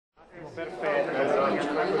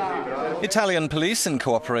Italian police, in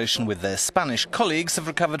cooperation with their Spanish colleagues, have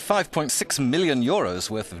recovered €5.6 million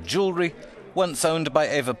worth of jewellery once owned by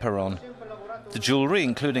Eva Peron. The jewellery,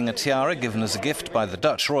 including a tiara given as a gift by the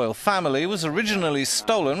Dutch royal family, was originally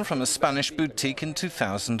stolen from a Spanish boutique in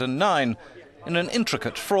 2009 in an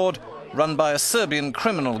intricate fraud run by a Serbian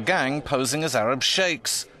criminal gang posing as Arab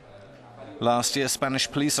sheiks. Last year,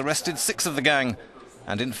 Spanish police arrested 6 of the gang,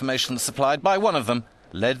 and information supplied by one of them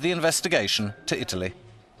led the investigation to Italy.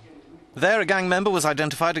 There, a gang member was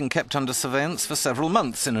identified and kept under surveillance for several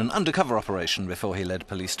months in an undercover operation before he led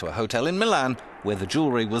police to a hotel in Milan where the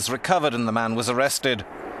jewellery was recovered and the man was arrested.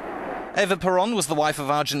 Eva Peron was the wife of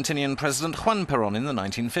Argentinian President Juan Peron in the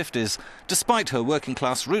 1950s. Despite her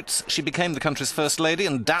working-class roots, she became the country's first lady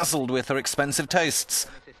and dazzled with her expensive tastes.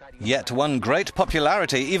 Yet won great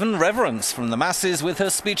popularity, even reverence from the masses, with her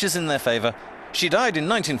speeches in their favour. She died in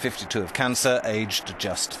 1952 of cancer, aged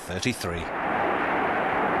just 33.